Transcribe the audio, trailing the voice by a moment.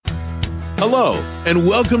Hello, and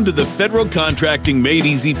welcome to the Federal Contracting Made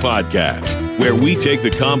Easy podcast, where we take the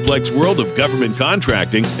complex world of government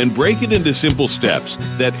contracting and break it into simple steps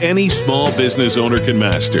that any small business owner can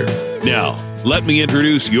master. Now, let me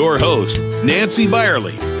introduce your host, Nancy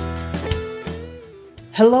Byerly.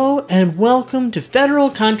 Hello, and welcome to Federal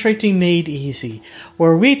Contracting Made Easy,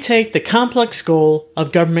 where we take the complex goal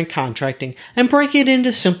of government contracting and break it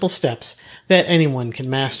into simple steps that anyone can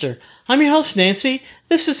master. I'm your host, Nancy.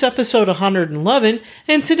 This is episode 111,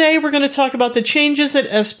 and today we're going to talk about the changes that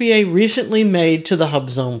SBA recently made to the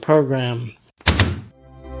HUBZone program.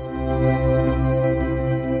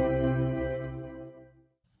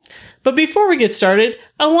 But before we get started,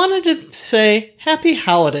 I wanted to say happy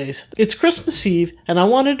holidays. It's Christmas Eve, and I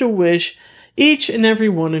wanted to wish each and every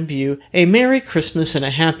one of you a Merry Christmas and a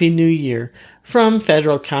Happy New Year from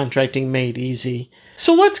Federal Contracting Made Easy.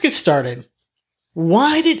 So let's get started.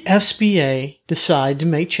 Why did SBA decide to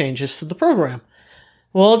make changes to the program?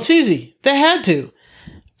 Well, it's easy. They had to.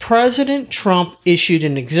 President Trump issued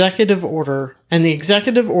an executive order, and the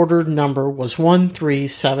executive order number was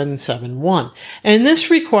 13771. And this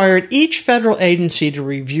required each federal agency to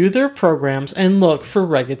review their programs and look for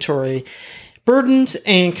regulatory burdens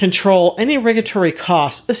and control any regulatory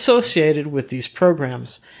costs associated with these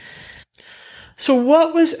programs. So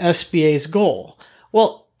what was SBA's goal?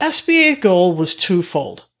 Well, SBA's goal was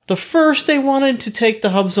twofold. The first, they wanted to take the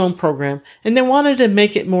HUBZone program and they wanted to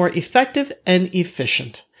make it more effective and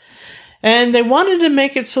efficient. And they wanted to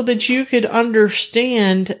make it so that you could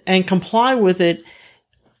understand and comply with it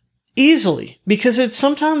easily, because it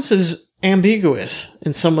sometimes is ambiguous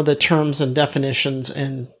in some of the terms and definitions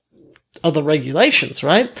and other regulations,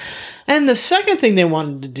 right? And the second thing they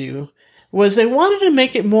wanted to do was they wanted to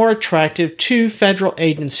make it more attractive to federal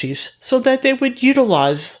agencies so that they would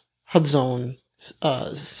utilize HUBZone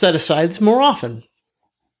set-asides more often.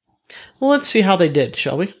 Well, let's see how they did,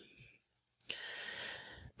 shall we?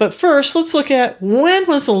 But first, let's look at when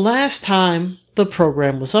was the last time the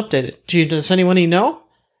program was updated. Does anyone know?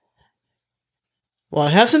 Well,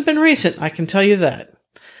 it hasn't been recent, I can tell you that.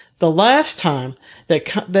 The last time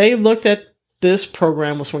that they looked at this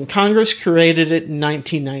program was when Congress created it in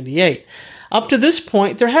 1998. Up to this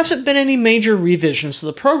point, there hasn't been any major revisions to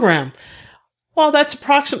the program. Well, that's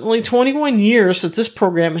approximately 21 years that this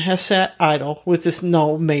program has sat idle with this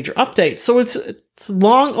no major updates. So it's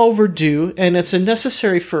long overdue, and it's a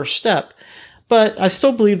necessary first step. But I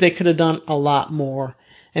still believe they could have done a lot more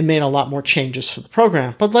and made a lot more changes to the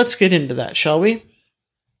program. But let's get into that, shall we?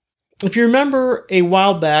 If you remember a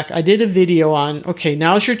while back, I did a video on, okay,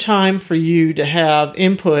 now's your time for you to have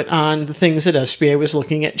input on the things that SBA was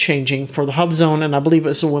looking at changing for the HUBZone, and I believe it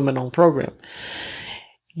was a women-owned program.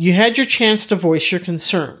 You had your chance to voice your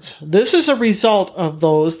concerns. This is a result of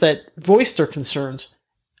those that voiced their concerns,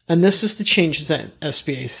 and this is the changes that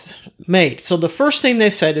SBA made. So the first thing they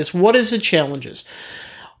said is, what is the challenges?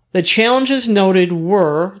 The challenges noted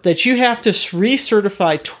were that you have to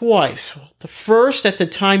recertify twice. The first at the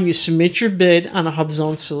time you submit your bid on a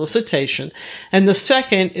HUBZone solicitation, and the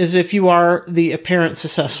second is if you are the apparent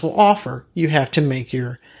successful offer, you have to make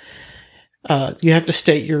your, you have to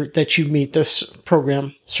state that you meet this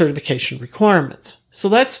program certification requirements. So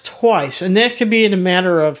that's twice, and that could be in a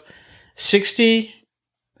matter of 60,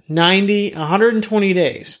 90, 120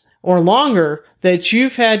 days or longer that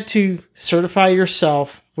you've had to certify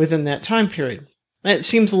yourself within that time period. It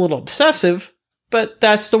seems a little obsessive, but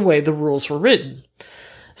that's the way the rules were written.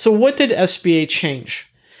 So what did SBA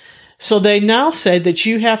change? So they now said that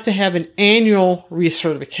you have to have an annual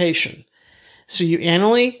recertification. So you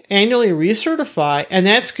annually recertify, and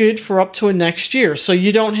that's good for up to a next year. So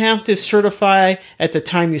you don't have to certify at the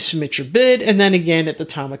time you submit your bid and then again at the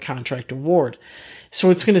time of contract award. So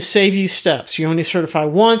it's going to save you steps. You only certify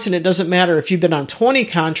once, and it doesn't matter if you've been on 20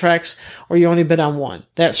 contracts or you only been on one.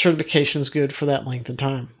 That certification is good for that length of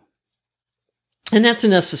time. And that's a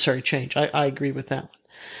necessary change. I agree with that one.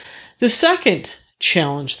 The second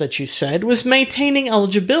challenge that you said was maintaining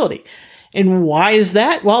eligibility. And why is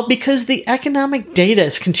that? Well, because the economic data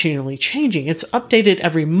is continually changing. It's updated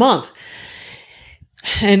every month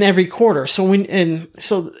and every quarter. So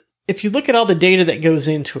if you look at all the data that goes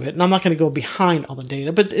into it, and I'm not going to go behind all the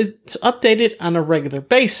data, but it's updated on a regular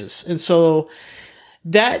basis. And so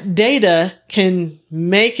that data can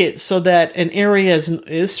make it so that an area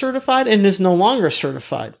is certified and is no longer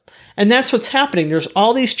certified. And that's what's happening. There's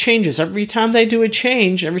all these changes. Every time they do a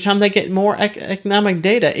change, every time they get more economic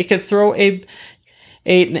data, it could throw an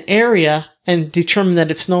area and determine that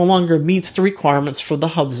it's no longer meets the requirements for the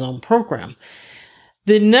HUBZone program.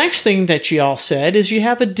 The next thing that you all said is you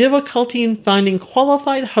have a difficulty in finding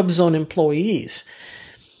qualified HUBZone employees.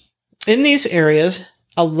 in these areas,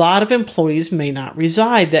 a lot of employees may not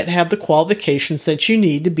reside that have the qualifications that you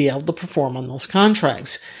need to be able to perform on those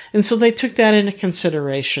contracts. And so they took that into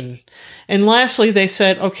consideration. And lastly, they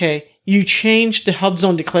said, okay, you changed the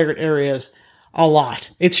HUBZone declared areas a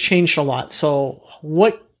lot. It's changed a lot. So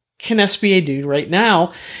what can SBA do right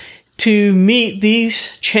now to meet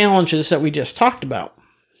these challenges that we just talked about?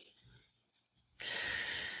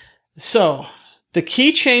 So the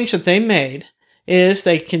key change that they made is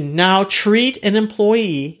they can now treat an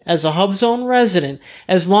employee as a HUBZone resident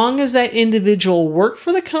as long as that individual worked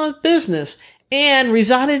for the business and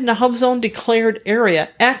resided in a HUBZone declared area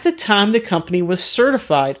at the time the company was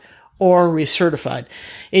certified or recertified.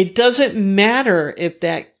 It doesn't matter if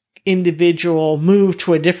that individual moved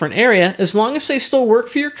to a different area. As long as they still work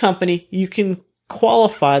for your company, you can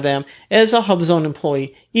qualify them as a HUBZone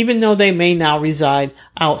employee, even though they may now reside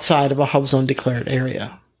outside of a HUBZone declared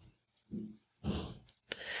area.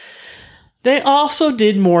 They also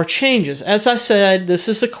did more changes. As I said, this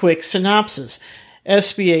is a quick synopsis.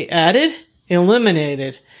 SBA added,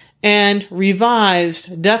 eliminated, and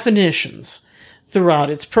revised definitions throughout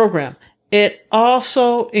its program. It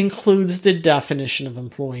also includes the definition of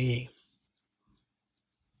employee.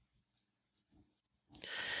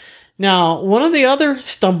 Now, one of the other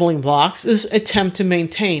stumbling blocks is attempt to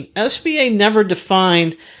maintain. SBA never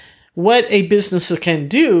defined what a business can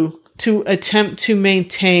do to attempt to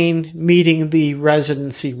maintain meeting the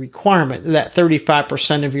residency requirement, that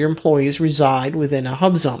 35% of your employees reside within a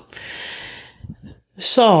HUBZone.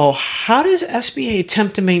 So how does SBA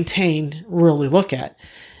attempt to maintain really look at?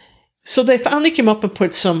 So they finally came up and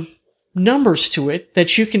put some numbers to it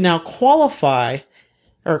that you can now qualify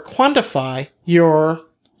or quantify your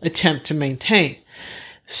attempt to maintain.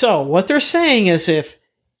 So what they're saying is as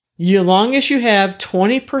long as you have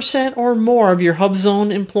 20% or more of your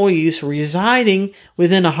HUBZone employees residing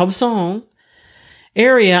within a HUBZone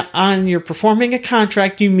area and you're performing a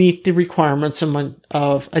contract, you meet the requirements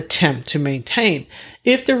of attempt to maintain.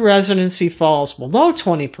 If the residency falls below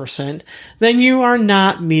 20%, then you are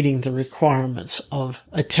not meeting the requirements of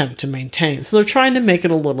attempt to maintain. So they're trying to make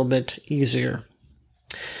it a little bit easier.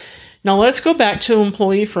 Now let's go back to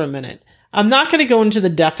employee for a minute. I'm not going to go into the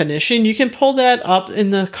definition. You can pull that up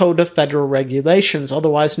in the Code of Federal Regulations,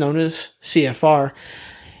 otherwise known as CFR.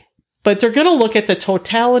 But they're going to look at the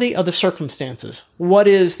totality of the circumstances. What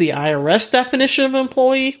is the IRS definition of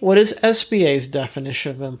employee? What is SBA's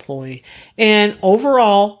definition of employee? And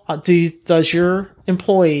overall, does your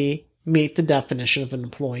employee meet the definition of an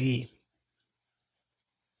employee?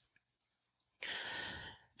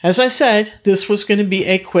 As I said, this was going to be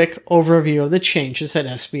a quick overview of the changes that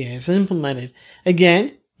SBA has implemented.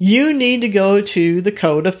 Again, you need to go to the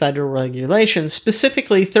Code of Federal Regulations,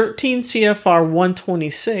 specifically 13 CFR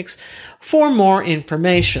 126, for more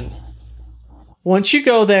information. Once you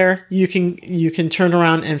go there, you can turn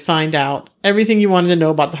around and find out everything you wanted to know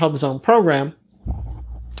about the HUBZone program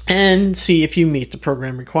and see if you meet the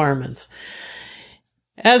program requirements.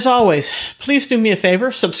 As always, please do me a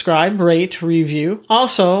favor, subscribe, rate, review.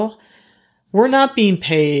 Also, we're not being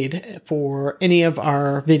paid for any of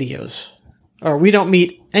our videos, or we don't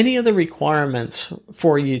meet any of the requirements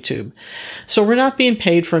for YouTube. So we're not being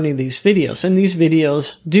paid for any of these videos. And these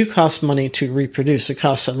videos do cost money to reproduce. It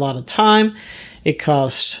costs a lot of time. It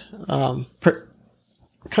costs time.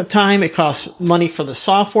 It costs money for the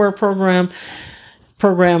software programs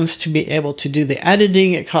to be able to do the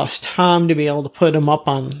editing. It costs time to be able to put them up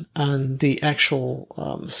on the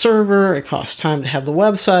actual server. It costs time to have the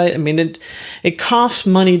website. I mean, it costs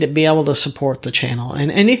money to be able to support the channel,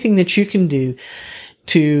 and anything that you can do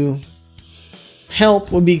to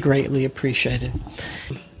help would be greatly appreciated.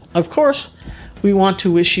 Of course, we want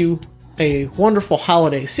to wish you a wonderful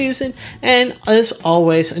holiday season, and as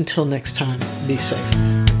always, until next time, be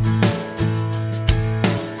safe.